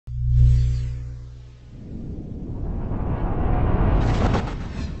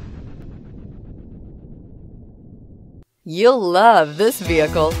You'll love this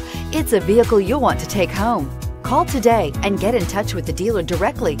vehicle. It's a vehicle you'll want to take home. Call today and get in touch with the dealer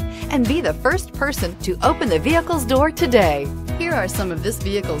directly and be the first person to open the vehicle's door today. Here are some of this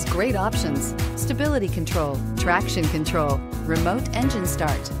vehicle's great options: stability control, traction control, remote engine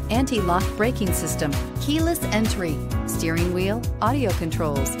start, anti-lock braking system, keyless entry, steering wheel audio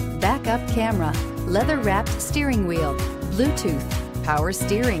controls, backup camera, leather-wrapped steering wheel, Bluetooth, power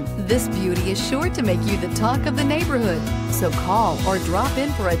steering. This beauty is sure to make you the talk of the neighborhood. So call or drop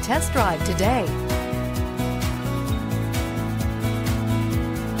in for a test drive today.